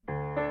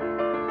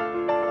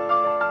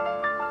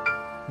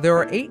There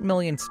are 8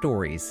 million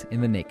stories in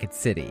the naked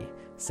city.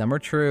 Some are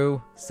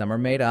true, some are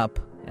made up,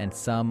 and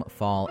some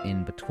fall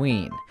in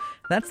between.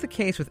 That's the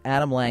case with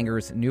Adam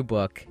Langer's new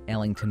book,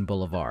 Ellington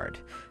Boulevard.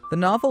 The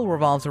novel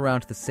revolves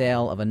around the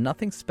sale of a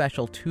nothing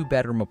special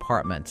two-bedroom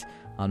apartment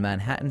on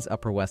Manhattan's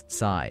Upper West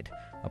Side,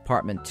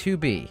 apartment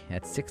 2B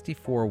at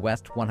 64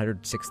 West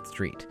 106th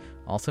Street,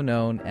 also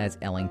known as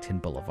Ellington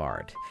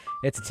Boulevard.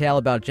 It's a tale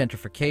about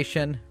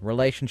gentrification,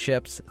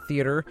 relationships,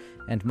 theater,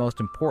 and most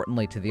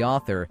importantly to the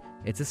author,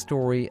 it's a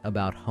story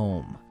about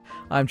home.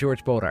 I'm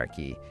George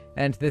Bodarky,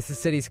 and this is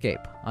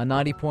Cityscape on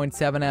 90.7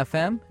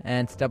 FM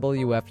and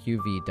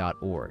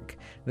WFUV.org.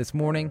 This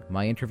morning,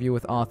 my interview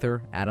with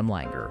author Adam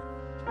Langer.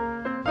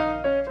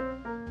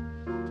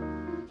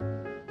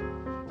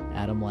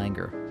 Adam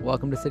Langer,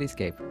 welcome to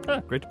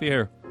Cityscape. Great to be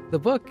here. The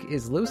book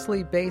is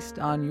loosely based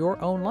on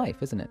your own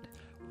life, isn't it?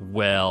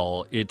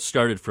 Well, it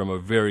started from a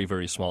very,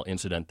 very small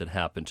incident that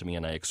happened to me,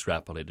 and I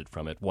extrapolated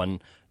from it.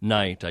 One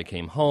night I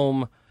came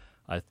home.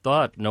 I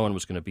thought no one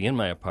was going to be in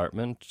my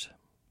apartment.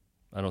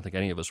 I don't think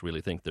any of us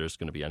really think there's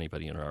going to be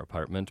anybody in our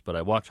apartment, but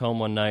I walked home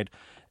one night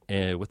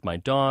with my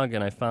dog,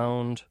 and I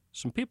found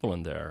some people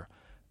in there.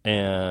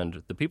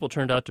 And the people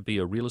turned out to be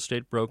a real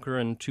estate broker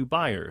and two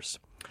buyers.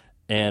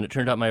 And it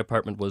turned out my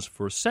apartment was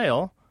for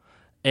sale.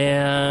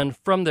 And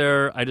from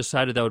there, I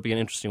decided that would be an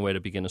interesting way to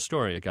begin a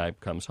story. A guy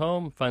comes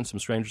home, finds some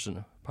strangers in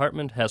an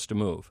apartment, has to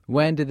move.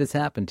 When did this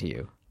happen to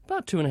you?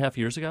 About 2.5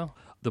 years ago.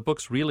 The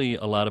book's really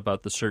a lot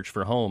about the search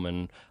for home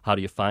and how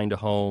do you find a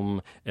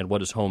home and what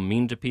does home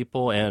mean to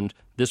people. And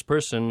this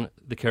person,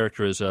 the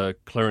character, is a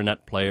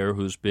clarinet player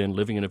who's been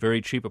living in a very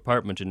cheap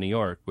apartment in New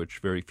York, which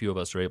very few of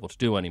us are able to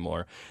do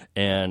anymore.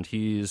 And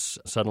he's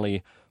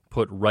suddenly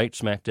put right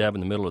smack dab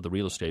in the middle of the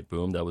real estate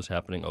boom that was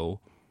happening,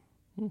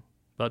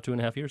 about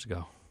 2.5 years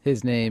ago.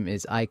 His name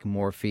is Ike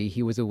Morphy.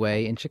 He was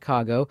away in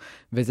Chicago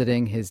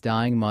visiting his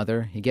dying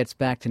mother. He gets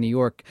back to New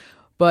York.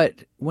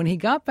 But when he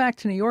got back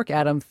to New York,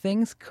 Adam,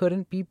 things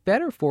couldn't be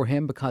better for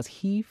him because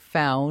he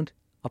found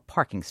a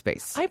parking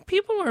space.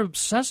 People are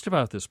obsessed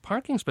about this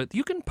parking space.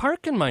 You can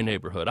park in my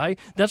neighborhood.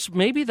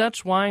 Maybe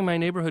that's why my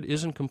neighborhood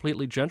isn't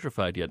completely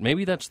gentrified yet.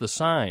 Maybe that's the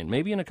sign.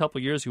 Maybe in a couple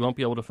of years you won't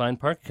be able to find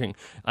parking.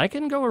 I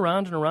can go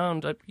around and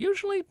around. It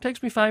usually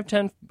takes me 5,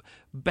 10,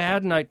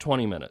 bad night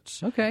 20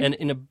 minutes. Okay. And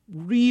in a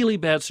really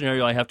bad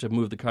scenario, I have to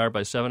move the car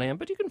by 7 a.m.,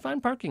 but you can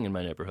find parking in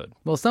my neighborhood.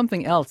 Well,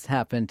 something else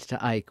happened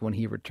to Ike when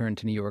he returned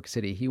to New York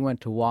City. He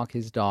went to walk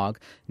his dog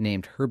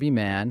named Herbie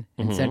Mann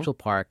in Central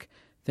Park.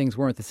 Things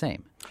weren't the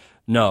same.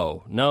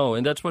 No,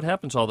 and that's what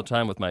happens all the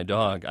time with my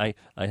dog. I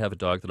have a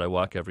dog that I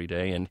walk every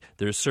day, and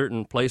there's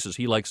certain places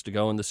he likes to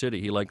go in the city.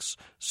 He likes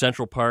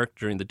Central Park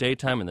during the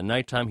daytime and the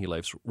nighttime. He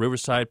likes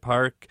Riverside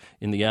Park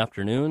in the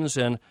afternoons,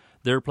 and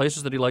there are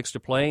places that he likes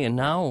to play. And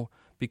now,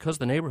 because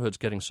the neighborhood's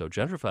getting so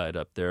gentrified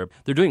up there,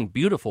 they're doing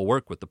beautiful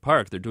work with the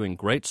park. They're doing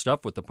great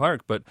stuff with the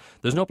park, but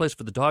there's no place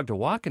for the dog to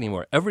walk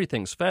anymore.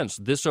 Everything's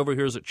fenced. This over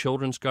here is a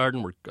children's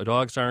garden where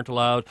dogs aren't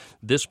allowed.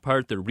 This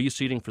part, they're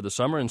reseeding for the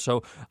summer, and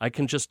so I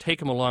can just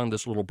take him along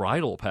this little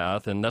bridle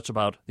path, and that's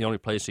about the only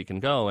place he can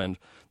go. And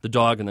the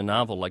dog in the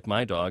novel, like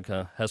my dog,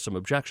 has some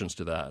objections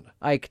to that.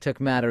 Ike took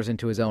matters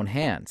into his own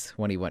hands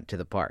when he went to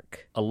the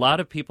park. A lot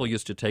of people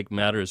used to take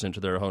matters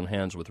into their own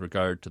hands with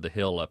regard to the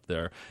hill up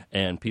there,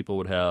 and people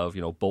would have,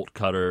 bolt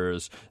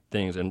cutters,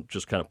 things, and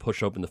just kind of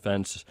push open the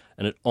fence,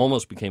 and it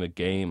almost became a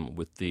game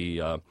with the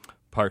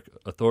park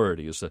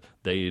authorities.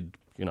 They'd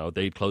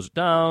close it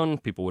down,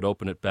 people would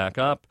open it back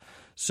up.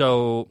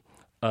 So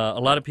a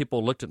lot of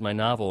people looked at my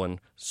novel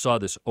and saw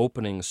this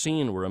opening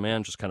scene where a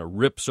man just kind of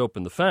rips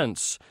open the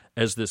fence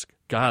as this,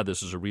 God,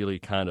 this is a really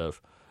kind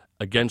of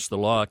against the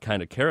law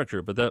kind of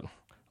character. But a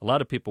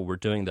lot of people were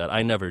doing that.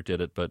 I never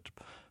did it, but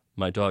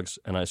my dogs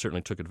and I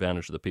certainly took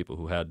advantage of the people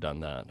who had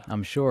done that.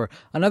 I'm sure.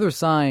 Another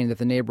sign that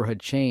the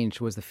neighborhood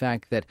changed was the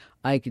fact that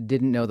Ike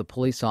didn't know the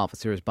police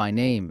officers by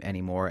name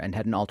anymore and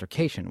had an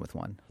altercation with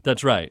one.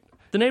 That's right.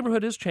 The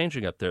neighborhood is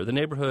changing up there. The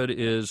neighborhood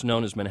is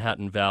known as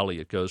Manhattan Valley.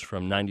 It goes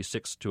from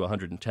 96th to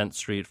 110th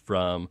Street,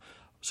 from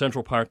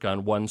Central Park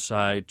on one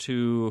side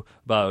to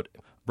about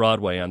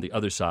Broadway on the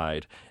other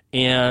side.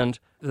 And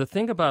the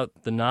thing about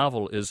the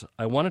novel is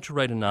I wanted to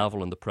write a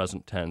novel in the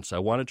present tense. I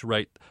wanted to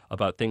write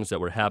about things that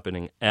were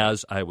happening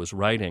as I was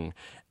writing.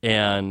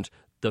 And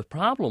the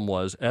problem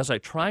was, as I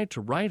tried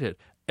to write it,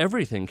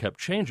 everything kept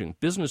changing.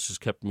 Businesses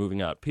kept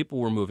moving out. People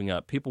were moving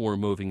out. People were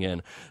moving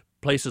in.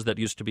 Places that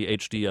used to be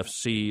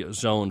HDFC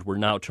zoned were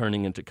now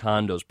turning into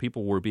condos.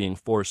 People were being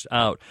forced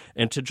out.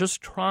 And to just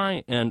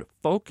try and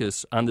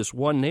focus on this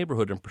one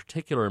neighborhood in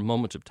particular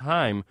moments of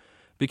time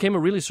became a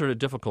really sort of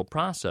difficult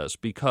process,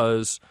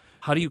 because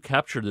how do you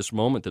capture this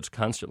moment that's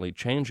constantly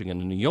changing?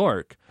 And in New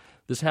York,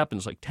 this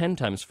happens like 10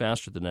 times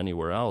faster than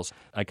anywhere else.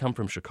 I come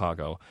from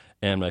Chicago,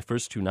 and my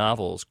first two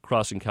novels,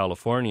 Crossing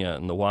California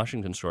and The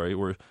Washington Story,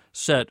 were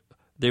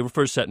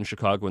first set in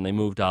Chicago, and they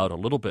moved out a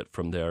little bit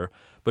from there.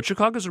 But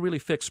Chicago's a really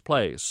fixed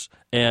place.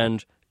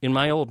 And in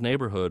my old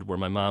neighborhood where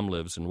my mom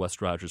lives in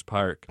West Rogers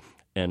Park,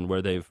 and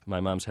where my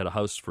mom's had a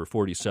house for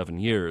 47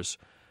 years,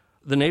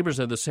 the neighbors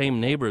are the same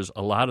neighbors,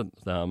 a lot of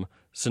them,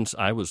 since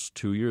I was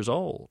 2 years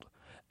old.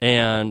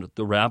 And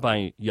the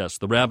rabbi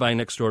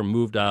next door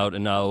moved out,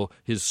 and now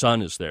his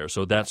son is there,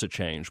 so that's a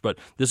change. But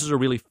this is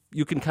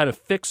you can kind of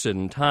fix it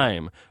in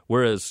time,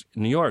 whereas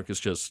New York is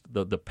just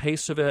the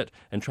pace of it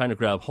and trying to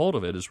grab hold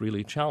of it is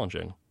really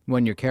challenging.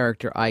 When your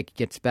character Ike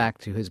gets back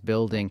to his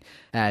building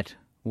at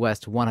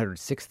West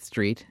 106th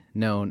Street,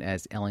 known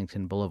as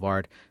Ellington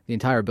Boulevard, the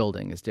entire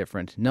building is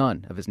different.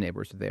 None of his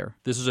neighbors are there.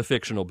 This is a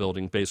fictional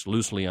building based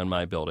loosely on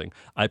my building.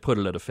 I put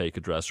it at a fake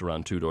address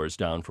around 2 doors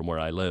down from where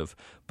I live.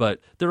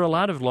 But there are a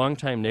lot of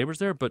longtime neighbors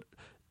there. But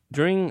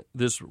during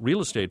this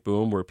real estate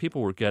boom where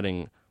people were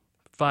getting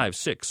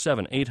 $500,000,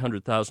 $600,000,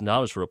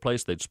 $800,000 for a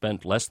place they'd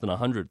spent less than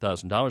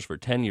 $100,000 for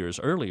 10 years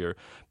earlier,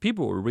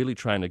 people were really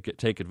trying to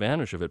take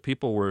advantage of it.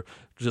 People were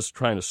just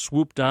trying to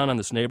swoop down on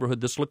this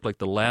neighborhood. This looked like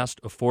the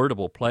last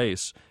affordable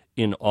place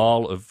in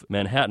all of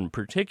Manhattan,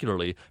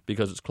 particularly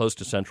because it's close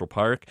to Central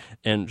Park,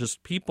 and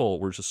just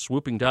people were just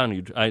swooping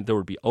down. There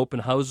would be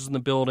open houses in the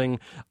building.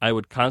 I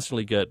would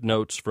constantly get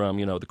notes from,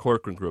 the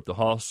Corcoran Group, the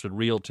Halstead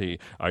Realty.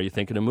 Are you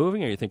thinking of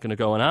moving? Are you thinking of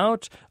going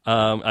out?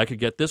 I could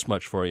get this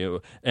much for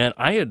you. And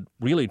I had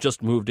really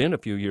just moved in a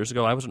few years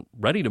ago. I wasn't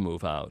ready to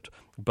move out,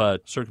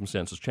 but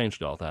circumstances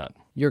changed all that.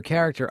 Your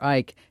character,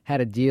 Ike,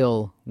 had a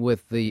deal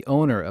with the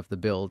owner of the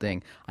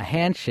building, a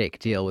handshake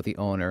deal with the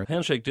owner.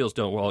 Handshake deals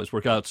don't always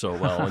work out so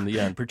well in the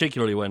end,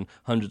 particularly when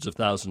hundreds of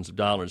thousands of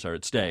dollars are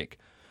at stake.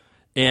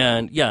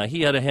 And, yeah,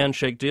 he had a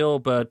handshake deal,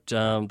 but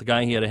the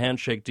guy he had a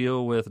handshake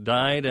deal with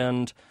died,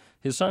 and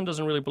his son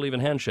doesn't really believe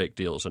in handshake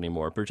deals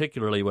anymore,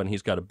 particularly when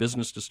he's got a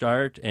business to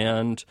start.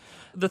 And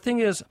the thing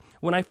is,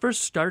 when I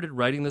first started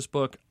writing this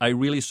book, I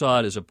really saw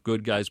it as a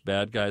good guys,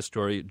 bad guys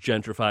story.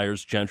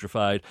 Gentrifiers,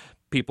 gentrified.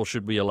 People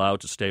should be allowed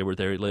to stay where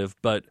they live.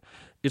 But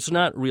it's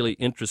not really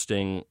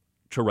interesting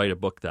to write a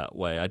book that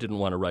way. I didn't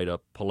want to write a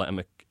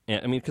polemic.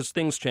 I mean, because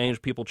things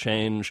change, people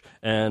change,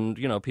 and,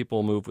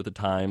 people move with the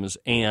times.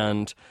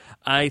 And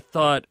I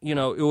thought,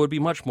 it would be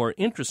much more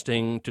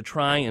interesting to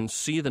try and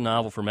see the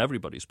novel from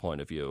everybody's point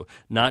of view,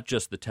 not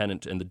just the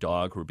tenant and the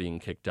dog who are being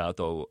kicked out,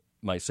 though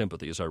my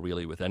sympathies are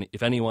really with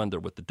if anyone, they're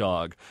with the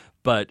dog.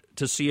 But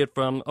to see it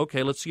from,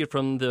 let's see it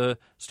from the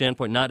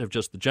standpoint not of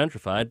just the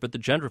gentrified, but the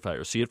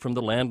gentrifier. See it from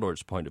the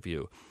landlord's point of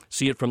view.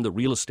 See it from the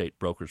real estate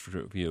broker's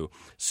point of view.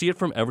 See it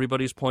from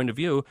everybody's point of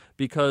view,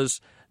 because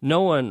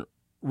no one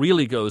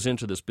really goes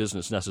into this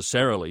business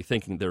necessarily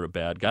thinking they're a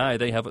bad guy.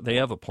 They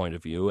have a point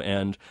of view,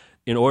 and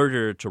in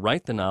order to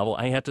write the novel,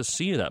 I had to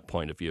see that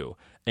point of view.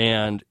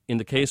 And in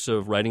the case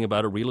of writing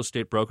about a real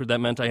estate broker, that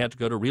meant I had to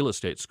go to real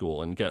estate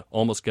school and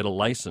almost get a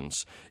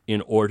license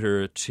in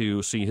order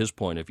to see his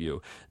point of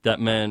view. That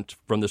meant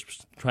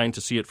trying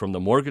to see it from the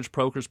mortgage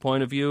broker's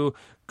point of view,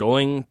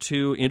 going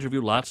to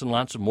interview lots and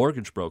lots of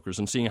mortgage brokers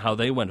and seeing how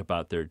they went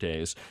about their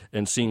days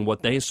and seeing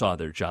what they saw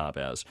their job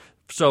as.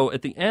 So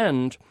at the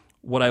end,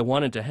 what I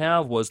wanted to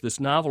have was this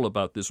novel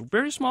about this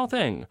very small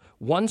thing,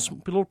 one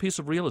little piece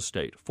of real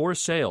estate for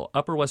sale,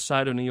 Upper West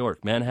Side of New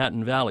York,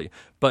 Manhattan Valley,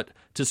 but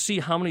to see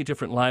how many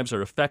different lives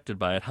are affected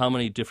by it, how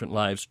many different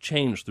lives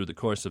change through the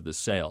course of this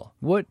sale.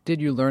 What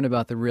did you learn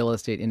about the real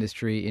estate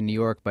industry in New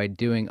York by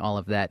doing all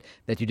of that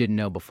you didn't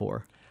know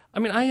before? I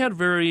mean, I had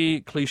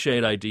very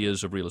cliched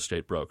ideas of real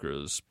estate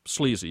brokers,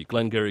 sleazy,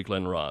 Glengarry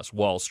Glen Ross,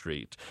 Wall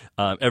Street.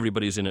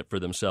 Everybody's in it for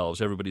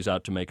themselves. Everybody's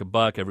out to make a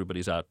buck.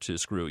 Everybody's out to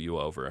screw you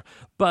over.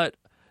 But,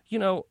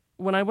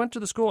 when I went to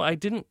the school,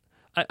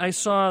 I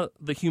saw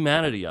the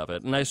humanity of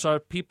it, and I saw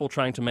people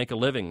trying to make a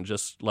living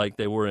just like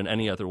they were in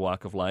any other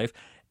walk of life.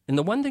 And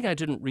the one thing I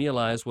didn't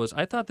realize was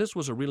I thought this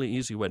was a really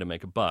easy way to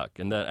make a buck,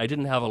 and that I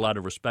didn't have a lot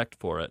of respect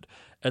for it.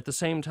 At the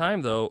same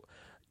time, though,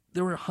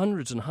 there were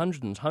hundreds and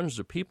hundreds and hundreds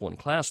of people in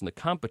class, and the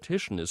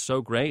competition is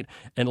so great,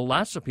 and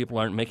lots of people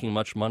aren't making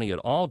much money at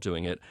all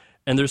doing it.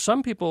 And there's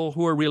some people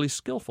who are really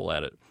skillful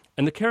at it.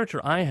 And the character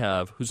I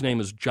have, whose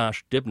name is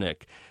Josh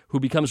Dibnick, who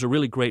becomes a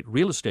really great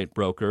real estate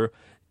broker,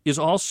 is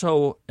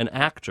also an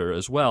actor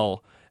as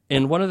well.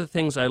 And one of the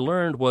things I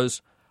learned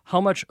was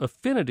how much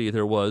affinity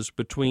there was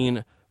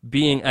between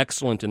being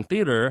excellent in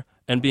theater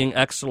and being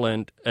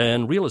excellent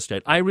in real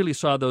estate. I really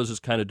saw those as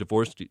kind of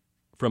divorced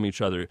from each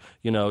other.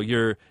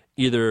 You're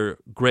either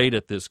great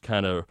at this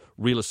kind of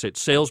real estate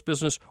sales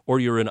business or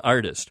you're an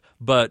artist.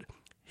 But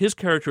his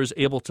character is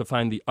able to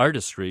find the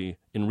artistry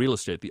in real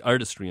estate, the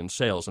artistry in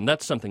sales, and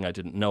that's something I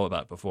didn't know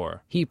about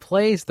before. He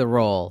plays the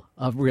role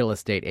of real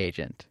estate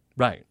agent.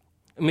 Right.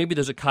 Maybe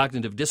there's a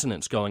cognitive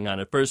dissonance going on.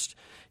 At first,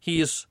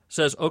 he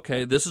says,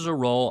 okay, this is a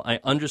role. I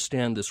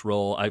understand this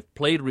role. I've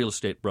played real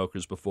estate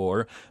brokers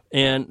before,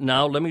 and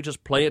now let me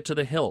just play it to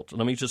the hilt.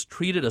 Let me just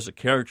treat it as a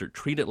character,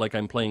 treat it like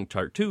I'm playing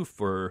Tartuffe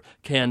or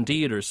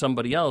Candide or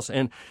somebody else.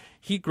 And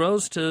he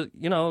grows to,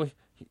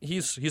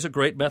 he's a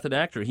great method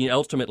actor. He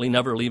ultimately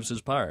never leaves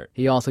his part.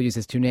 He also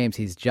uses two names.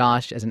 He's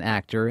Josh as an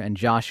actor and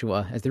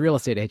Joshua as the real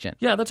estate agent.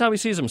 Yeah, that's how he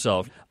sees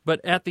himself.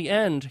 But at the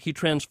end, he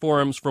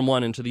transforms from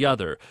one into the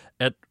other.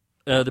 At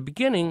the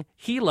beginning,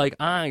 he, like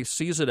I,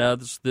 sees it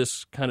as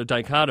this kind of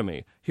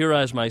dichotomy. Here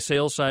is my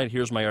sales side,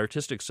 here's my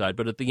artistic side,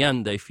 but at the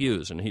end they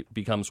fuse and he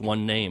becomes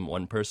one name,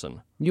 one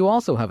person. You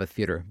also have a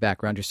theater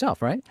background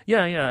yourself, right?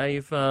 Yeah,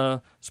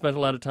 I've spent a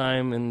lot of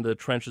time in the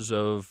trenches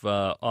of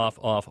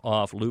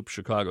off loop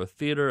Chicago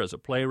theater as a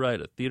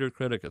playwright, a theater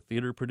critic, a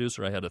theater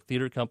producer. I had a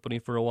theater company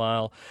for a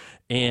while,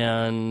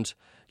 and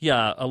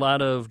yeah, a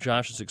lot of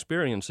Josh's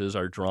experiences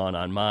are drawn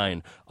on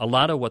mine. A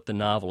lot of what the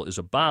novel is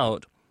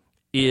about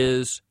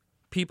is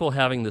people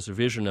having this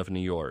vision of New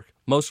York,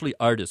 mostly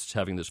artists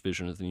having this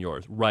vision of New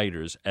York,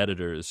 writers,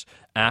 editors,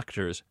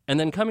 actors, and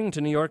then coming to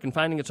New York and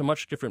finding it's a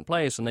much different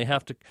place, and they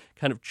have to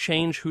kind of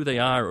change who they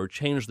are or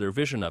change their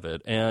vision of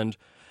it. And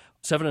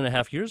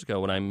 7.5 years ago,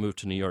 when I moved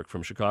to New York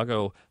from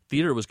Chicago,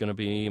 theater was going to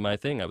be my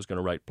thing. I was going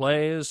to write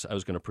plays. I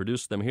was going to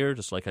produce them here,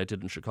 just like I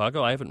did in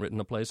Chicago. I haven't written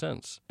a play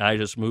since. I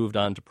just moved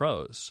on to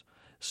prose.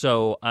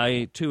 So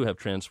I, too,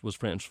 was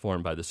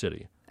transformed by the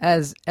city.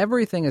 As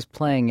everything is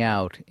playing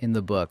out in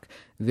the book,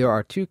 there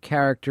are two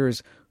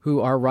characters who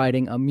are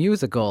writing a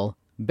musical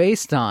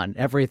based on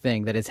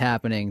everything that is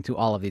happening to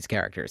all of these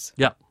characters.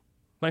 Yeah.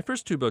 My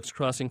first two books,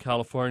 Crossing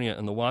California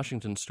and The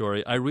Washington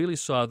Story, I really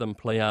saw them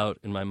play out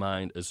in my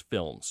mind as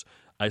films.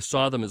 I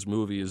saw them as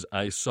movies.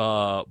 I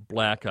saw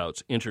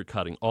blackouts,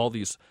 intercutting, all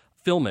these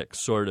filmic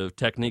sort of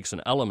techniques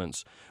and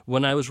elements.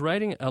 When I was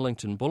writing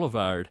Ellington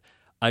Boulevard,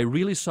 I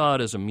really saw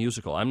it as a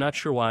musical. I'm not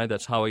sure why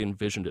that's how I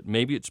envisioned it.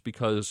 Maybe it's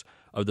because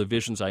of the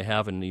visions I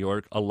have in New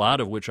York, a lot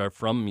of which are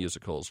from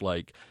musicals,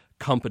 like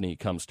Company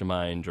comes to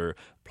mind, or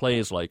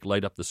plays like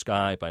Light Up the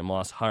Sky by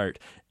Moss Hart.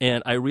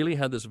 And I really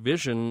had this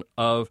vision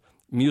of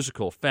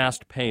musical,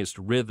 fast-paced,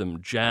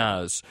 rhythm,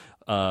 jazz,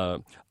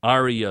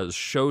 arias,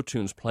 show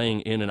tunes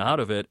playing in and out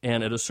of it.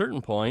 And at a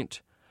certain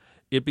point,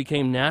 it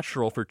became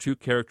natural for two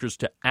characters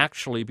to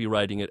actually be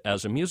writing it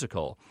as a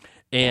musical.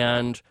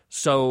 And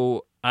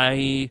so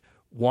I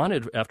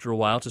wanted, after a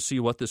while, to see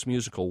what this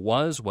musical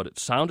was, what it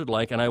sounded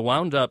like, and I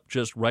wound up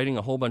just writing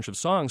a whole bunch of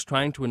songs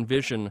trying to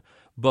envision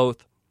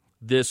both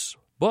this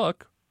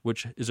book,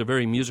 which is a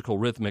very musical,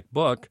 rhythmic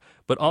book,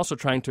 but also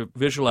trying to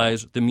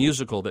visualize the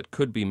musical that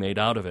could be made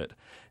out of it.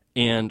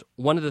 And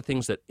one of the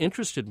things that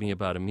interested me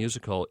about a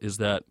musical is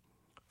that,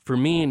 for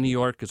me, New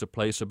York is a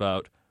place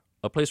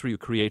where you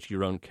create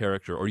your own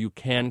character, or you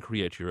can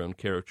create your own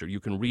character. You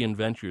can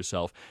reinvent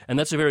yourself. And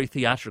that's a very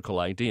theatrical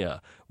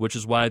idea, which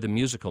is why the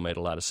musical made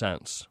a lot of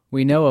sense.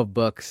 We know of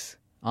books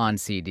on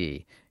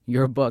CD.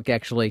 Your book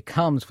actually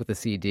comes with a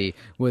CD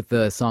with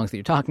the songs that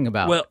you're talking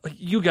about. Well,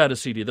 you got a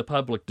CD. The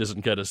public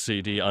doesn't get a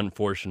CD,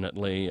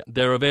 unfortunately.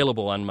 They're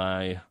available on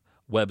my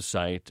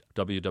website,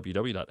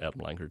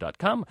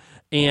 www.adamlanger.com.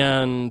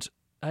 And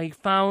I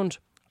found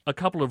a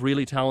couple of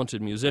really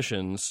talented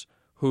musicians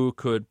who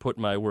could put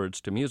my words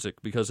to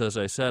music, because, as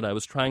I said, I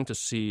was trying to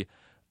see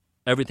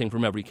everything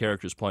from every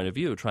character's point of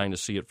view, trying to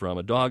see it from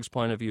a dog's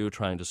point of view,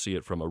 trying to see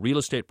it from a real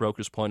estate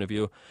broker's point of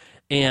view.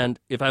 And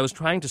if I was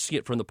trying to see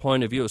it from the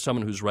point of view of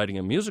someone who's writing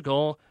a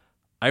musical,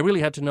 I really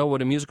had to know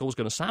what a musical was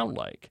going to sound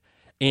like.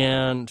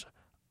 And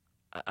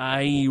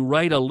I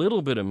write a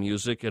little bit of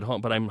music at home,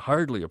 but I'm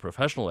hardly a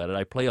professional at it.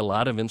 I play a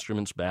lot of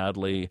instruments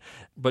badly.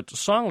 But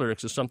song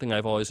lyrics is something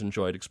I've always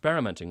enjoyed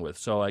experimenting with.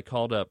 So I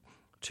called up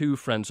two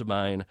friends of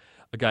mine,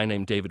 a guy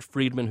named David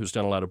Friedman, who's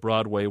done a lot of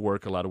Broadway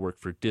work, a lot of work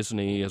for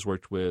Disney, has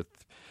worked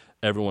with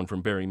everyone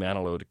from Barry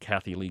Manilow to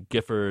Kathy Lee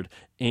Gifford,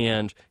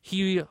 and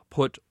he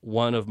put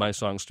one of my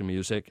songs to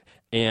music.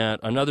 And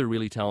another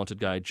really talented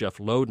guy, Jeff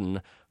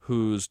Loden,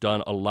 who's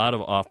done a lot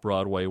of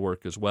off-Broadway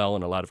work as well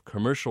and a lot of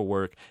commercial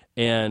work,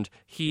 and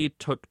he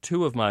took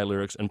two of my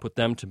lyrics and put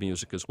them to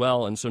music as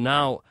well. And so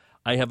now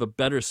I have a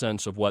better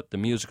sense of what the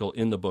musical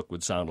in the book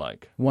would sound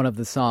like. One of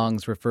the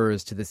songs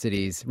refers to the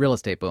city's real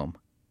estate boom.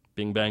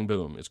 Bing Bang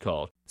Boom, it's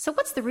called. So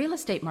what's the real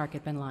estate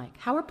market been like?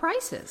 How are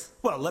prices?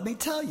 Well, let me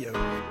tell you.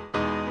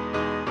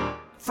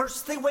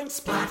 First they went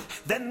splat,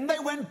 then they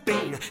went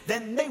bing,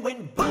 then they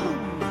went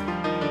boom.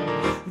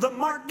 The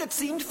market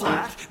seemed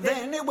flat,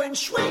 then it went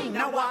swing,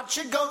 now watch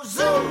it go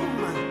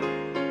zoom.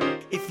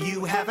 If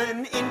you have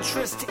an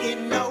interest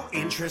in no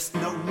interest,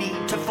 no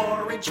need to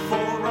forage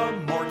for a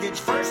mortgage.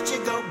 First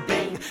you go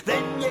bing,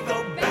 then you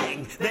go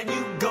bang, then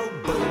you go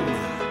boom.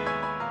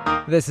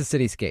 This is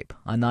Cityscape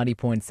on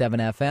 90.7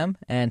 FM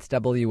and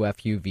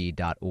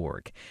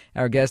WFUV.org.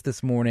 Our guest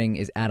this morning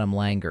is Adam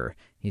Langer.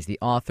 He's the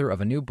author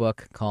of a new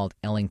book called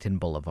Ellington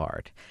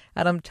Boulevard.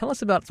 Adam, tell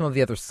us about some of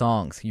the other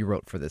songs you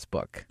wrote for this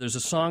book. There's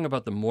a song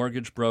about the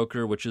mortgage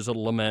broker, which is a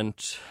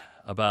lament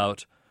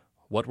about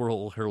what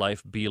will her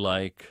life be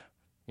like,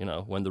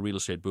 when the real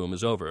estate boom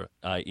is over,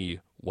 i.e.,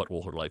 what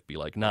will her life be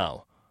like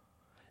now?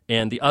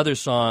 And the other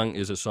song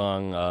is a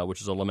song which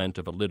is a lament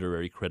of a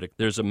literary critic.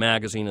 There's a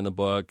magazine in the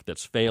book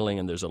that's failing,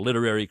 and there's a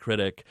literary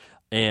critic,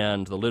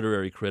 and the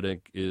literary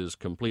critic is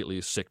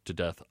completely sick to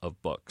death of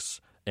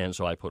books. And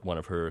so I put one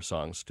of her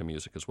songs to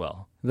music as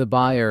well. The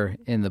buyer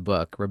in the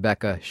book,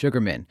 Rebecca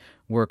Sugarman,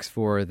 works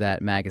for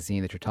that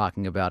magazine that you're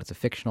talking about. It's a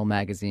fictional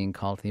magazine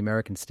called The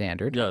American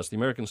Standard. Yes, The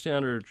American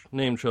Standard,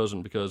 name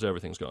chosen because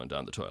everything's going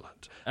down the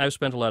toilet. I've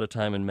spent a lot of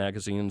time in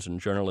magazines and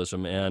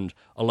journalism, and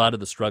a lot of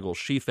the struggles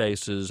she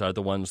faces are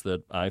the ones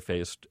that I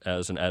faced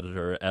as an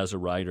editor, as a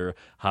writer.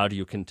 How do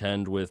you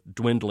contend with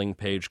dwindling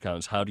page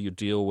counts? How do you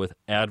deal with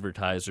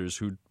advertisers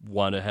who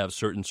want to have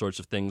certain sorts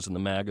of things in the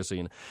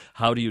magazine?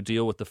 How do you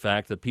deal with the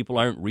fact that people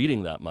aren't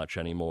reading that much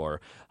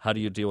anymore? How do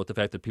you deal with the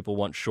fact that people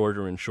want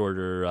shorter and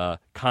shorter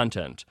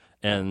content?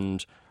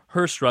 And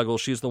her struggle,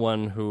 she's the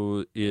one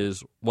who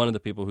is one of the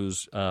people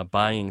who's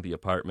buying the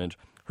apartment.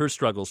 Her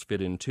struggles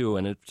fit in too,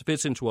 and it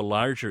fits into a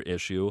larger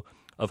issue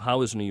of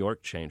how is New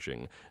York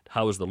changing?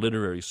 How is the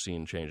literary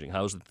scene changing?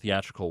 How is the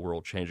theatrical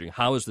world changing?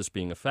 How is this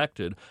being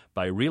affected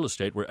by real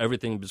estate where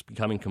everything is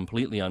becoming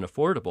completely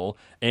unaffordable?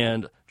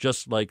 And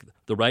just like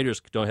the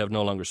writers don't have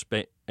no longer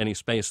any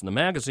space in the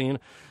magazine,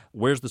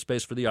 where's the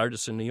space for the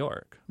artists in New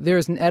York?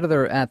 There's an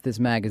editor at this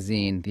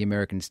magazine, The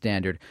American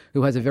Standard,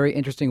 who has a very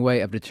interesting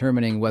way of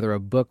determining whether a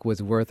book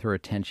was worth her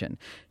attention.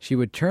 She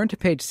would turn to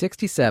page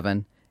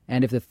 67,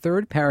 and if the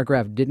third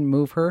paragraph didn't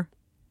move her,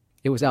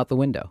 it was out the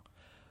window.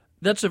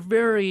 That's a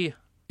very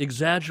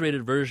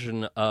exaggerated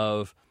version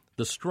of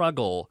the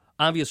struggle.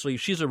 Obviously,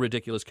 she's a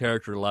ridiculous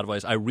character in a lot of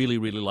ways. I really,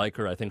 really like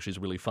her. I think she's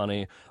really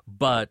funny.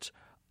 But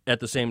at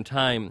the same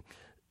time,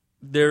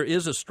 there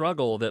is a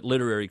struggle that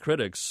literary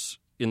critics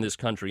in this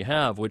country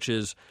have, which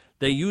is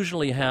they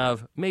usually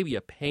have maybe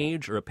a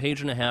page or a page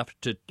and a half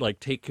to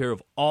take care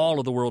of all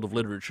of the world of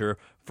literature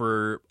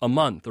for a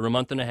month or a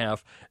month and a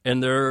half,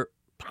 and there are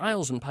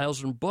piles and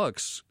piles of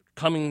books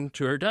coming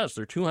to her desk.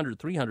 There are 200,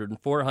 300, and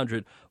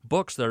 400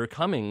 books that are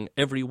coming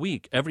every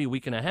week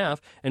and a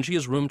half, and she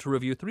has room to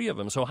review 3 of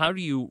them. So how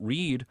do you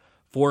read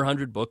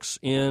 400 books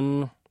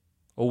in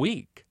a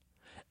week?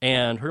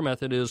 And her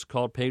method is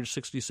called page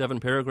 67,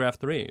 paragraph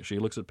 3. She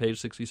looks at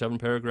page 67,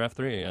 paragraph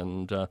 3,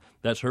 and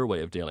that's her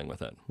way of dealing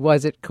with it.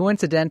 Was it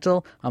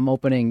coincidental? I'm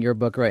opening your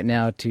book right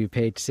now to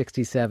page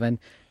 67.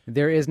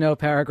 There is no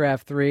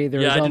paragraph 3.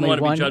 There is only one.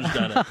 I didn't want to be judged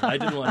on it. I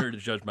didn't want her to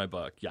judge my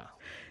book, yeah.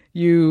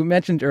 You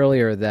mentioned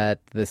earlier that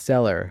the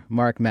seller,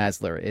 Mark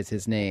Masler is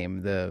his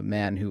name, the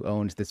man who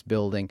owns this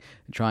building,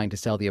 trying to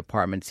sell the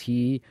apartments.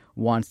 He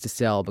wants to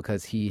sell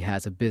because he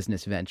has a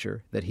business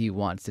venture that he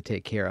wants to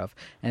take care of.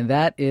 And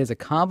that is a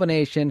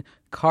combination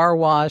car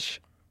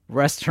wash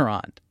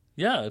restaurant.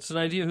 Yeah, it's an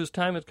idea whose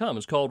time has come.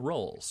 It's called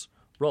Rolls,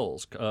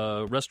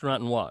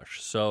 restaurant and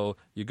wash. So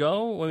you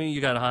go, you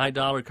got a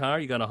high-dollar car,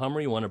 you got a Hummer,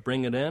 you want to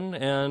bring it in,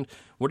 and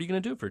what are you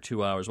going to do for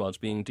 2 hours while it's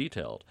being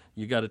detailed?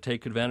 You got to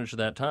take advantage of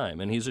that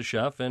time. And he's a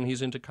chef, and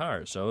he's into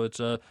cars, so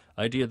it's an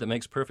idea that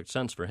makes perfect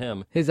sense for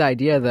him. His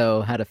idea,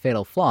 though, had a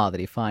fatal flaw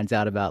that he finds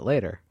out about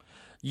later.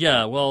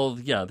 Yeah,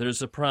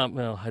 there's a problem.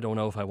 Well, I don't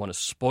know if I want to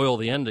spoil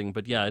the ending,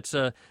 but yeah, it's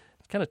kind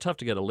of tough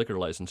to get a liquor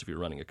license if you're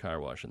running a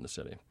car wash in the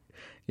city.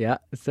 Yeah,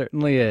 it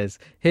certainly is.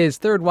 His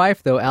third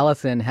wife, though,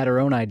 Allison, had her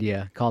own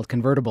idea called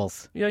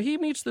convertibles. Yeah, he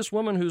meets this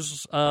woman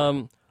who's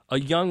a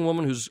young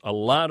woman who's a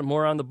lot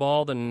more on the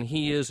ball than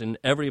he is in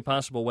every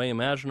possible way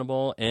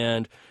imaginable,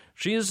 and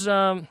she's,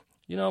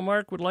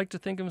 Mark would like to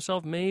think of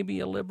himself maybe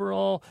a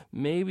liberal,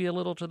 maybe a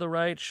little to the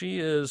right. She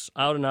is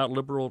out-and-out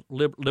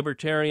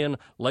libertarian,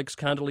 likes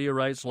Condoleezza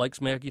Rice,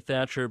 likes Maggie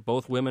Thatcher,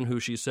 both women who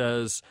she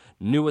says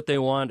knew what they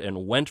want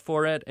and went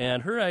for it.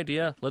 And her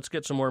idea, let's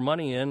get some more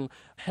money in.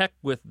 Heck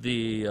with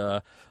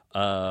the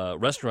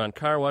restaurant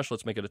car wash.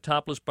 Let's make it a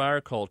topless bar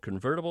called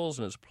Convertibles,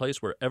 and it's a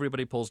place where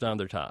everybody pulls down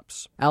their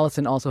tops.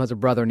 Allison also has a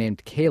brother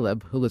named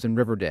Caleb who lives in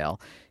Riverdale.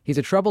 He's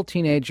a troubled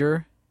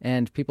teenager,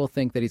 and people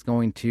think that he's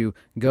going to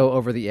go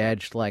over the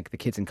edge like the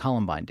kids in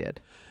Columbine did.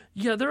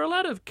 Yeah, there are a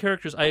lot of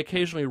characters I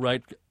occasionally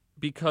write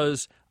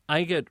because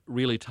I get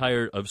really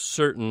tired of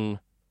certain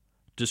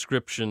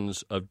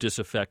descriptions of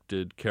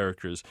disaffected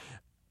characters.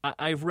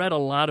 I've read a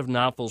lot of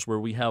novels where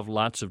we have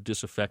lots of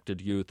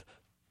disaffected youth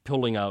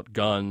pulling out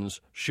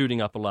guns,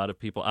 shooting up a lot of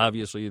people.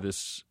 Obviously,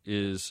 this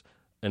is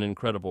an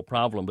incredible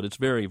problem, but it's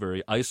very,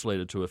 very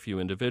isolated to a few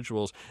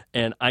individuals.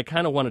 And I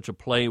kind of wanted to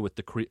play with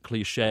the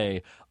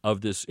cliche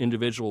of this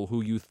individual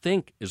who you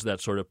think is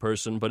that sort of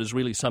person, but is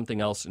really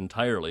something else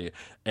entirely,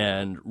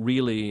 and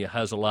really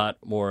has a lot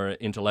more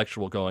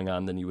intellectual going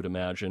on than you would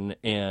imagine.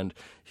 And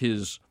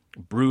his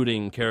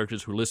brooding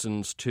characters who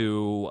listens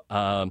to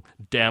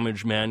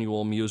damage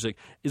manual music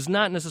is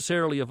not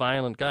necessarily a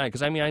violent guy,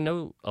 because I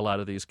know a lot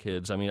of these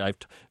kids. I've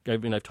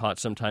taught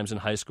sometimes in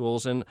high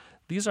schools, and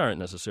these aren't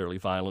necessarily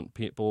violent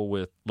people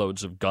with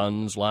loads of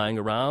guns lying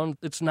around.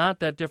 It's not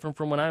that different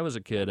from when I was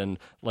a kid, and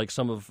like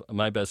some of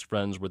my best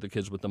friends were the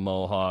kids with the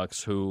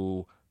mohawks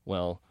who,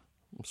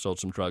 sold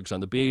some drugs on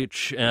the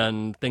beach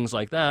and things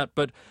like that,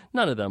 but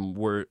none of them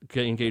were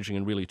engaging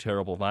in really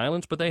terrible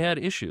violence, but they had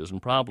issues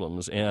and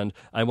problems, and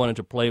I wanted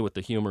to play with the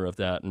humor of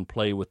that and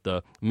play with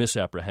the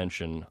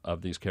misapprehension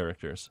of these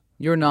characters.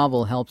 Your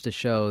novel helps to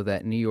show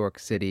that New York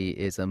City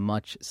is a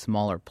much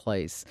smaller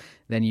place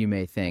than you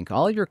may think.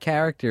 All of your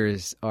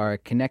characters are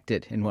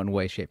connected in one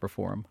way, shape, or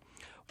form.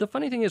 The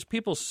funny thing is,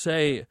 people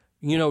say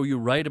you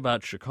write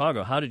about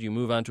Chicago. How did you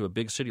move on to a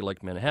big city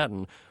like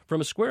Manhattan?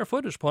 From a square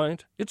footage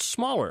point, it's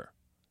smaller.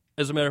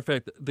 As a matter of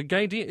fact, the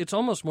idea, it's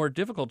almost more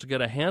difficult to get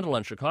a handle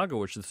on Chicago,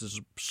 which is this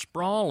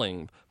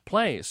sprawling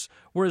place.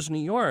 Whereas New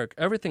York,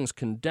 everything's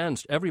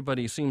condensed.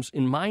 Everybody seems,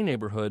 in my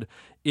neighborhood,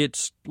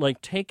 it's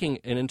like taking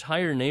an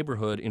entire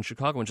neighborhood in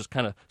Chicago and just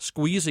kind of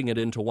squeezing it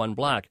into one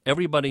block.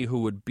 Everybody who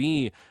would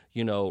be,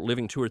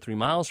 living 2 or 3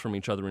 miles from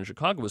each other in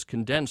Chicago is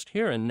condensed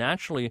here, and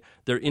naturally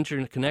there are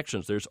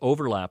interconnections. There's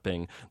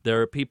overlapping.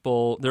 There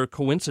are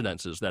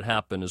coincidences that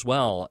happen as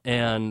well.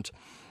 And,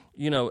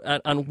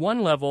 on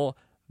one level,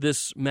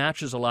 this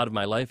matches a lot of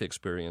my life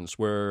experience,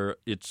 where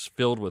it's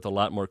filled with a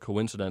lot more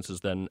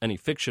coincidences than any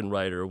fiction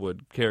writer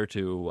would care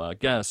to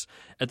guess.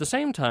 At the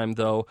same time,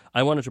 though,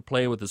 I wanted to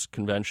play with this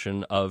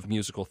convention of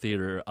musical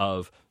theater,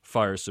 of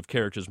farce, of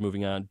characters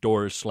moving on,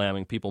 doors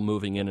slamming, people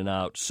moving in and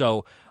out.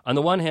 So on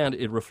the one hand,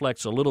 it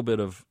reflects a little bit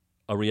of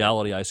a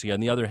reality I see. On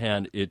the other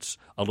hand, it's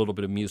a little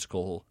bit of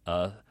musical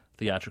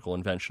theatrical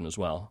invention as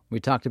well. We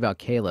talked about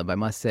Caleb. I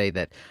must say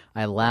that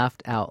I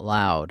laughed out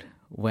loud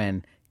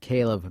when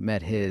Caleb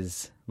met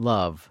his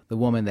love, the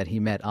woman that he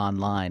met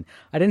online.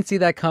 I didn't see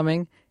that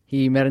coming.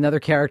 He met another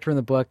character in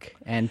the book,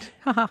 and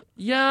haha.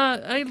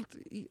 Yeah,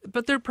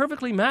 but they're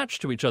perfectly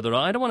matched to each other.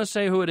 I don't want to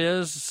say who it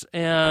is,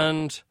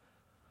 and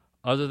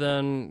other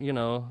than,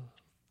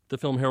 the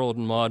film Harold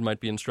and Maude might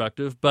be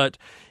instructive, but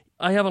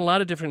I have a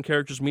lot of different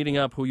characters meeting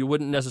up who you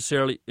wouldn't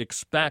necessarily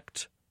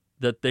expect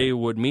that they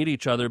would meet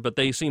each other, but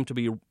they seem to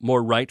be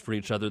more right for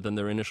each other than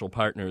their initial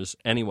partners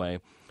anyway.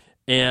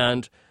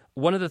 And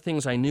one of the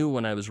things I knew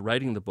when I was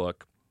writing the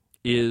book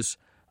is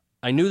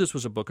I knew this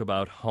was a book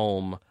about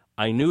home.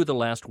 I knew the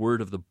last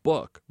word of the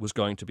book was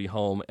going to be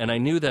home, and I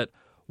knew that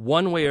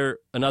one way or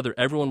another,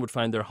 everyone would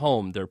find their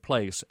home, their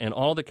place, and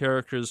all the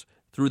characters,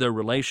 through their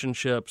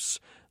relationships,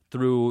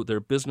 through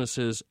their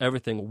businesses,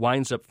 everything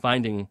winds up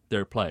finding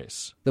their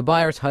place. The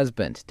buyer's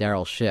husband,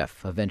 Daryl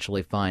Schiff,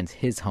 eventually finds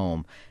his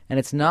home, and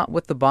it's not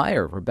with the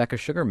buyer, Rebecca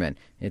Sugarman.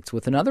 It's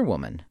with another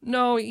woman.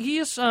 No,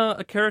 he's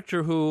a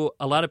character who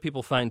a lot of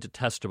people find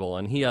detestable,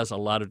 and he has a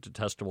lot of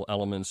detestable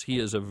elements. He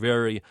is a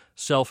very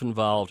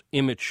self-involved,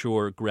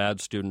 immature grad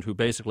student who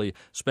basically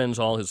spends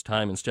all his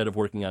time, instead of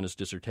working on his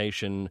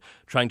dissertation,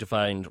 trying to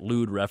find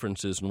lewd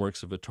references in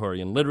works of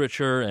Victorian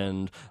literature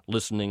and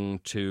listening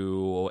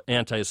to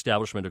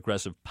anti-establishment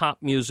aggressive pop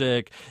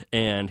music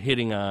and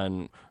hitting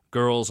on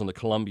girls in the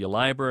Columbia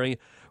Library.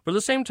 But at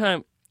the same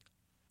time,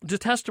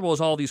 detestable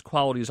as all these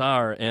qualities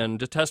are, and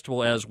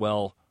detestable as,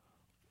 well,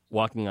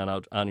 walking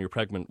out on your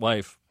pregnant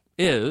wife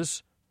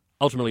is,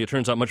 ultimately it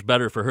turns out much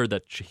better for her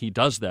that he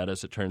does that,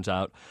 as it turns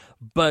out.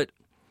 But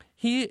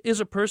he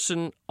is a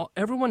person,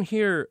 everyone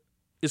here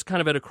is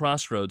kind of at a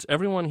crossroads.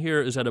 Everyone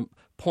here is at a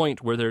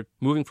point where they're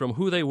moving from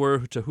who they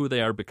were to who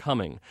they are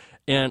becoming.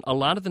 And a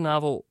lot of the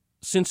novel,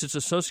 since it's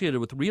associated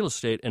with real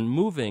estate and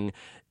moving,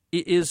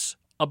 it is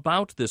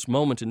about this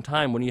moment in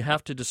time when you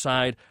have to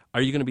decide,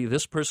 are you going to be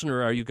this person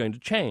or are you going to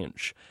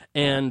change?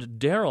 And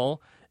Daryl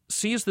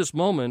sees this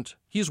moment.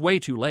 He's way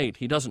too late.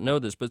 He doesn't know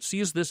this, but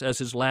sees this as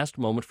his last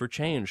moment for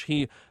change.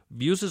 He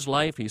views his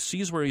life. He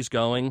sees where he's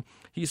going.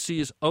 He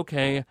sees,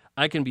 okay,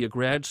 I can be a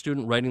grad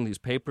student writing these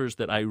papers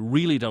that I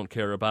really don't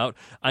care about.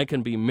 I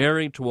can be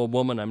married to a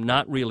woman I'm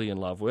not really in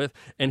love with.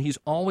 And he's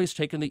always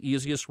taken the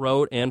easiest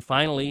road. And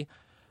finally,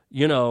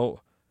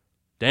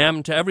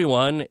 damn to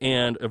everyone,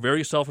 and a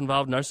very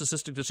self-involved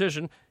narcissistic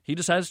decision, he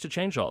decides to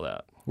change all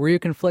that. Were you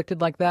conflicted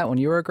like that when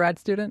you were a grad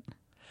student?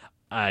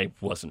 I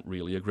wasn't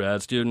really a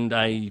grad student.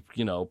 I,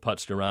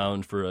 putzed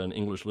around for an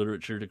English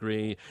literature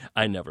degree.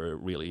 I never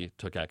really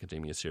took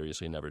academia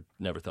seriously,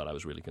 never thought I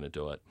was really going to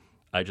do it.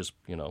 I just,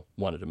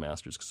 wanted a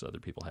master's because other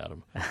people had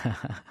them.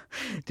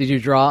 Did you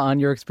draw on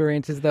your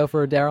experiences, though,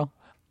 for Daryl?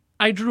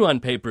 I drew on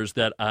papers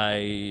that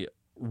I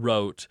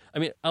wrote. I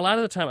mean, a lot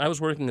of the time I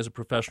was working as a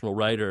professional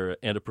writer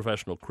and a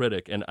professional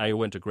critic, and I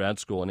went to grad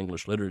school in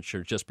English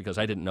literature just because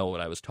I didn't know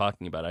what I was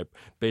talking about.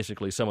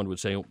 Someone would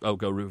say, oh,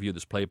 go review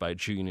this play by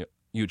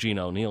Eugene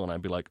O'Neill, and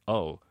I'd be like,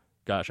 oh,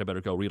 gosh, I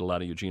better go read a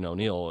lot of Eugene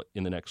O'Neill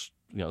in the next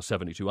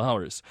 72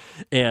 hours.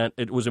 And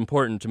it was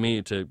important to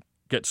me to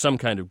get some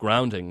kind of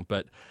grounding,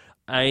 but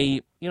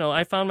I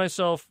found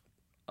myself,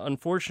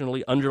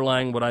 unfortunately,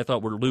 underlying what I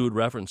thought were lewd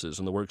references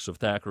in the works of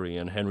Thackeray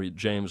and Henry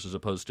James, as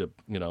opposed to,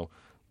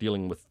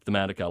 dealing with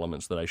thematic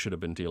elements that I should have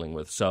been dealing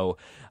with. So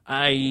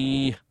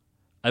I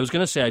was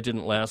going to say I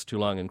didn't last too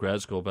long in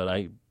grad school, but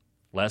I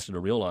lasted a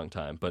real long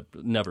time, but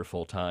never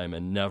full-time,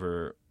 and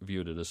never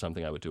viewed it as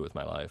something I would do with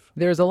my life.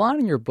 There's a line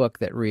in your book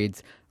that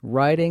reads,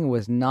 writing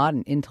was not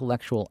an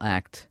intellectual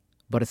act,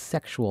 but a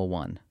sexual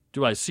one.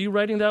 Do I see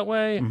writing that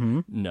way? Mm-hmm.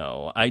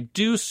 No. I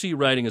do see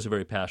writing as a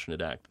very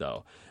passionate act,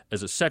 though.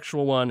 As a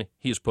sexual one,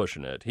 he's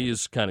pushing it.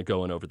 He's kind of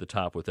going over the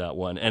top with that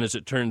one. And as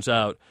it turns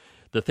out,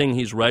 the thing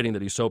he's writing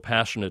that he's so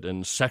passionate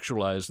and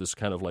sexualized, this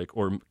kind of like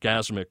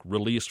orgasmic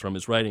release from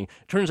his writing,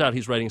 turns out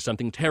he's writing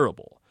something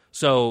terrible.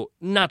 So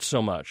not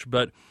so much.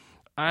 But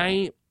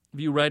I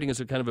view writing as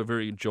a kind of a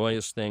very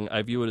joyous thing.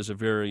 I view it as a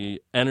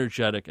very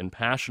energetic and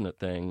passionate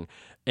thing.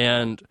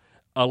 And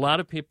a lot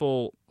of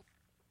people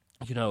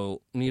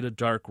need a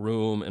dark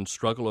room and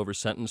struggle over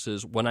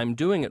sentences. When I'm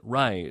doing it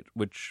right,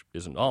 which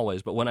isn't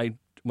always, but when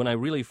I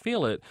really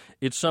feel it,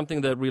 it's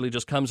something that really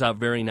just comes out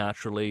very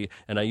naturally,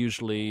 and I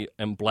usually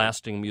am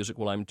blasting music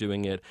while I'm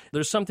doing it.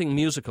 There's something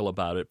musical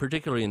about it,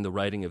 particularly in the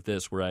writing of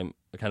this, where I'm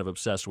kind of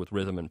obsessed with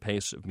rhythm and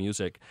pace of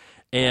music.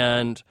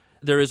 And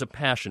there is a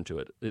passion to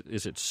it.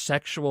 Is it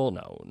sexual?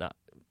 No, not.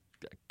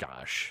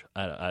 Gosh,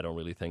 I don't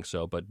really think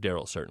so, but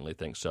Daryl certainly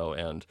thinks so,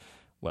 and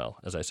well,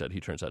 as I said, he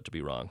turns out to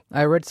be wrong.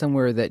 I read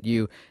somewhere that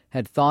you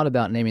had thought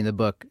about naming the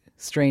book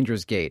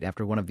Stranger's Gate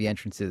after one of the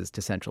entrances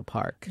to Central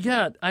Park.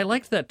 Yeah, I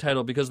liked that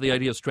title because of the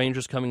idea of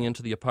strangers coming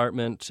into the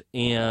apartment.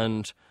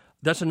 And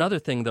that's another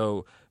thing,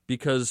 though,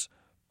 because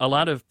a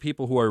lot of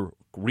people who are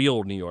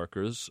real New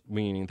Yorkers,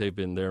 meaning they've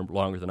been there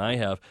longer than I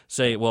have,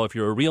 say, well, if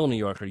you're a real New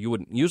Yorker, you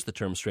wouldn't use the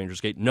term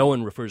Stranger's Gate. No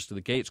one refers to the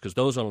gates because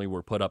those only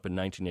were put up in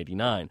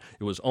 1989.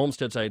 It was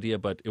Olmsted's idea,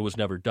 but it was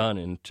never done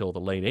until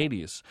the late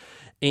 80s.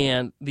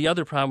 And the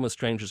other problem with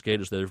Stranger's Gate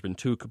is there have been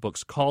two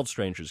books called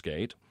Stranger's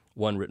Gate,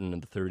 one written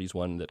in the 30s,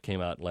 one that came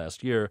out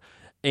last year.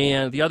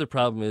 And the other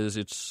problem is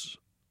it's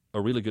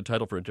a really good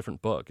title for a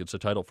different book. It's a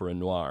title for a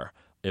noir.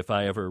 If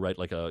I ever write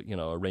like a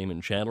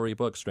Raymond Chandler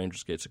book,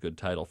 Stranger's Gate's a good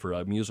title. For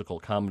a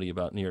musical comedy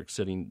about New York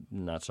City,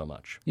 not so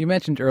much. You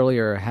mentioned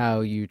earlier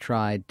how you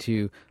tried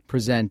to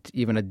present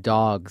even a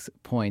dog's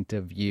point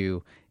of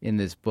view in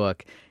this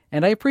book,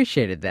 and I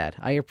appreciated that.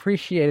 I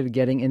appreciated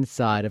getting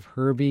inside of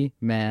Herbie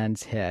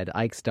Mann's head,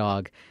 Ike's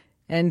dog,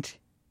 and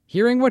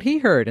hearing what he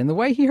heard and the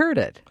way he heard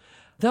it.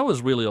 That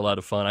was really a lot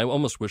of fun. I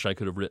almost wish I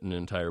could have written an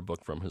entire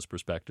book from his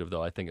perspective,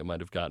 though I think it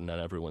might have gotten on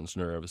everyone's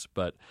nerves.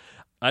 But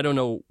I don't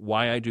know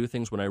why I do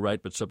things when I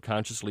write, but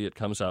subconsciously it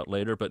comes out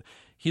later. But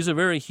he's a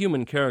very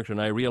human character, and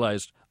I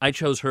realized I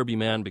chose Herbie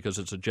Mann because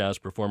it's a jazz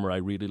performer I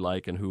really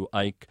like and who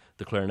Ike,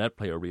 the clarinet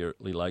player,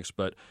 really likes.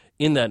 But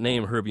in that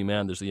name, Herbie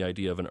Mann, there's the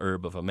idea of an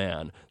herb of a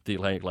man,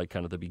 like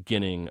kind of the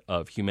beginning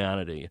of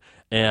humanity.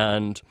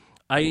 And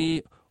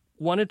I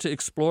wanted to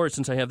explore,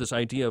 since I have this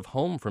idea of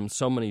home from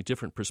so many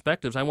different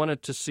perspectives, I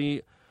wanted to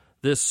see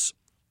this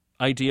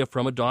idea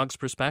from a dog's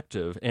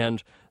perspective.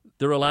 And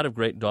there are a lot of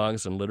great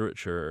dogs in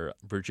literature.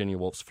 Virginia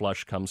Woolf's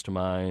Flush comes to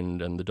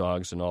mind, and the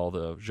dogs in all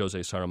the Jose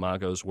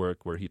Saramago's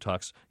work where he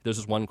talks. There's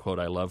this one quote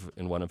I love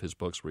in one of his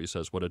books where he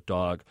says, what a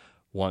dog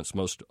wants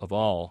most of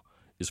all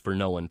is for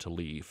no one to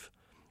leave,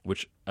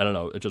 which, I don't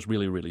know, it just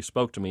really, really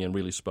spoke to me and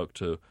really spoke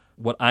to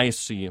what I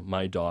see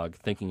my dog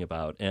thinking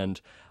about.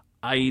 And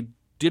I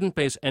didn't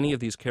base any of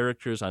these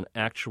characters on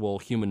actual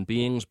human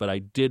beings, but I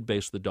did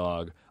base the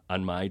dog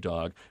on my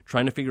dog,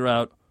 trying to figure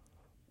out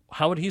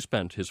how had he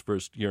spent his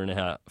first year and a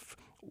half,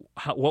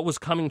 what was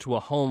coming to a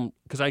home,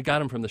 because I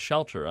got him from the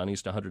shelter on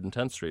East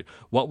 110th Street.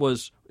 What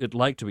was it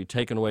like to be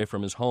taken away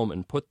from his home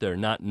and put there,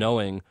 not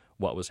knowing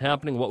what was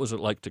happening? What was it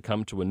like to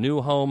come to a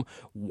new home?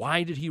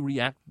 Why did he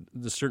react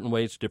in certain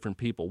ways to different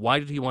people? Why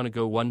did he want to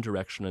go one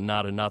direction and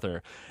not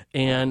another?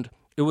 And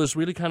it was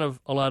really kind of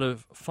a lot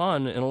of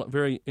fun and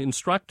very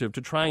instructive to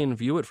try and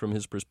view it from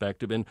his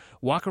perspective and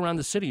walk around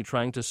the city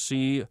trying to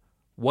see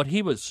what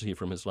he would see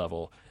from his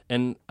level.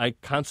 And I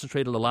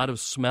concentrated a lot of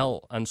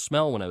smell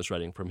when I was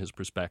writing from his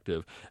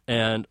perspective,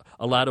 and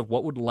a lot of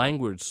what would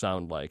language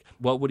sound like,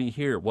 what would he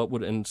hear,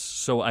 and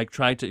so I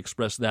tried to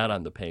express that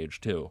on the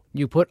page too.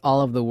 You put all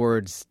of the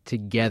words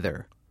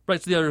together.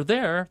 Right, so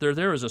they're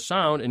there as a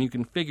sound, and you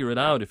can figure it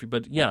out.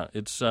 But yeah,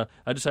 it's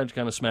I decided to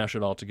kind of smash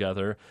it all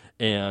together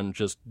and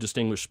just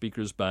distinguish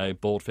speakers by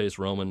boldface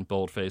Roman,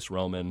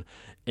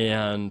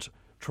 and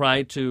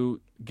try to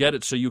get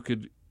it so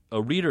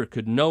a reader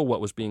could know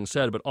what was being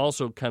said, but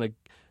also kind of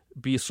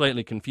be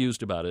slightly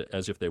confused about it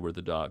as if they were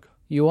the dog.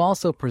 You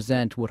also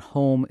present what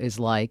home is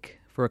like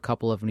for a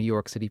couple of New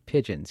York City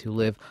pigeons who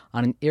live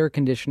on an air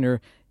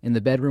conditioner in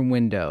the bedroom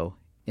window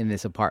in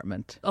this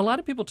apartment. A lot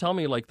of people tell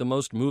me like the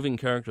most moving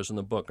characters in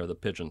the book are the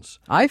pigeons.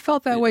 I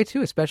felt that way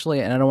too,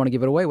 especially, and I don't want to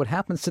give it away, what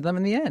happens to them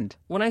in the end.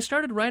 When I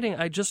started writing,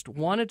 I just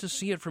wanted to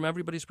see it from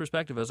everybody's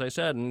perspective, as I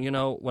said. And,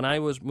 when I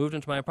was moved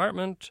into my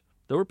apartment,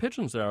 there were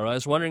pigeons there. I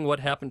was wondering what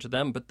happened to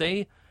them, but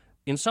they,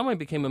 in some way,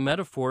 became a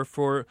metaphor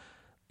for,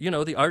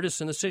 the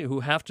artists in the city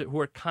who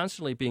are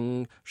constantly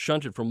being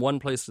shunted from one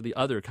place to the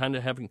other,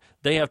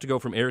 they have to go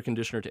from air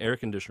conditioner to air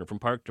conditioner, from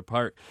park to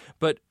park.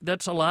 But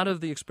that's a lot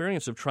of the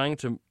experience of trying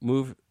to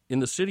move in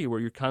the city where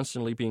you're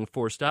constantly being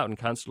forced out and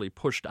constantly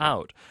pushed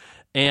out.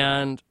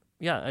 And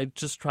yeah, I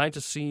just tried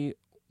to see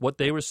what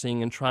they were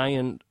seeing and try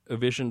and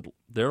envision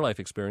their life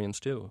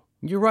experience too.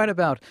 You write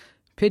about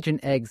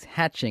pigeon eggs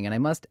hatching, and I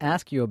must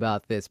ask you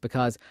about this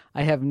because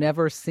I have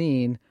never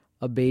seen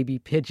a baby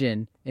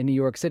pigeon in New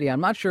York City.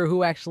 I'm not sure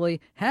who actually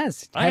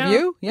has. Have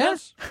you?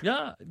 Yes.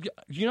 Yeah.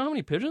 You know how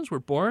many pigeons were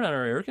born on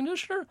our air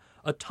conditioner?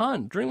 A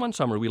ton. During one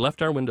summer, we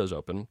left our windows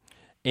open,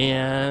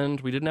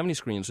 and we didn't have any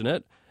screens in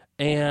it,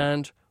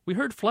 and we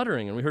heard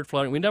fluttering.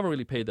 We never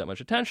really paid that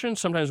much attention.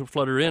 Sometimes we'd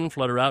flutter in,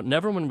 flutter out,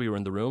 never when we were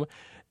in the room.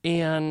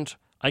 And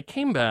I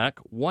came back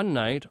one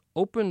night,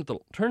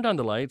 turned on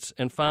the lights,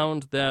 and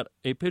found that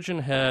a pigeon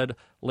had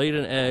laid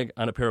an egg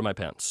on a pair of my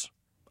pants.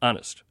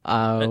 Honest.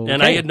 Okay.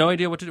 And I had no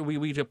idea what to do.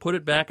 We put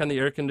it back on the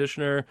air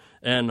conditioner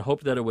and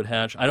hoped that it would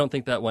hatch. I don't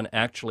think that one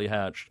actually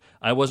hatched.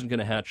 I wasn't going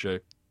to hatch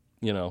a,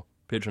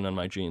 pigeon on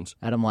my jeans.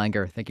 Adam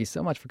Langer, thank you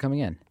so much for coming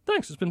in.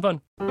 Thanks. It's been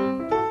fun.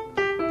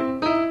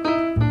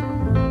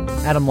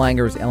 Adam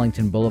Langer's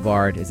Ellington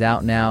Boulevard is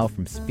out now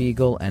from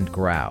Spiegel and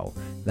Grau.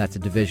 That's a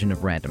division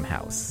of Random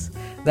House.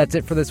 That's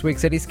it for this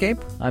week's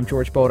Cityscape. I'm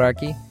George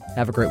Bodarky.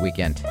 Have a great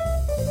weekend.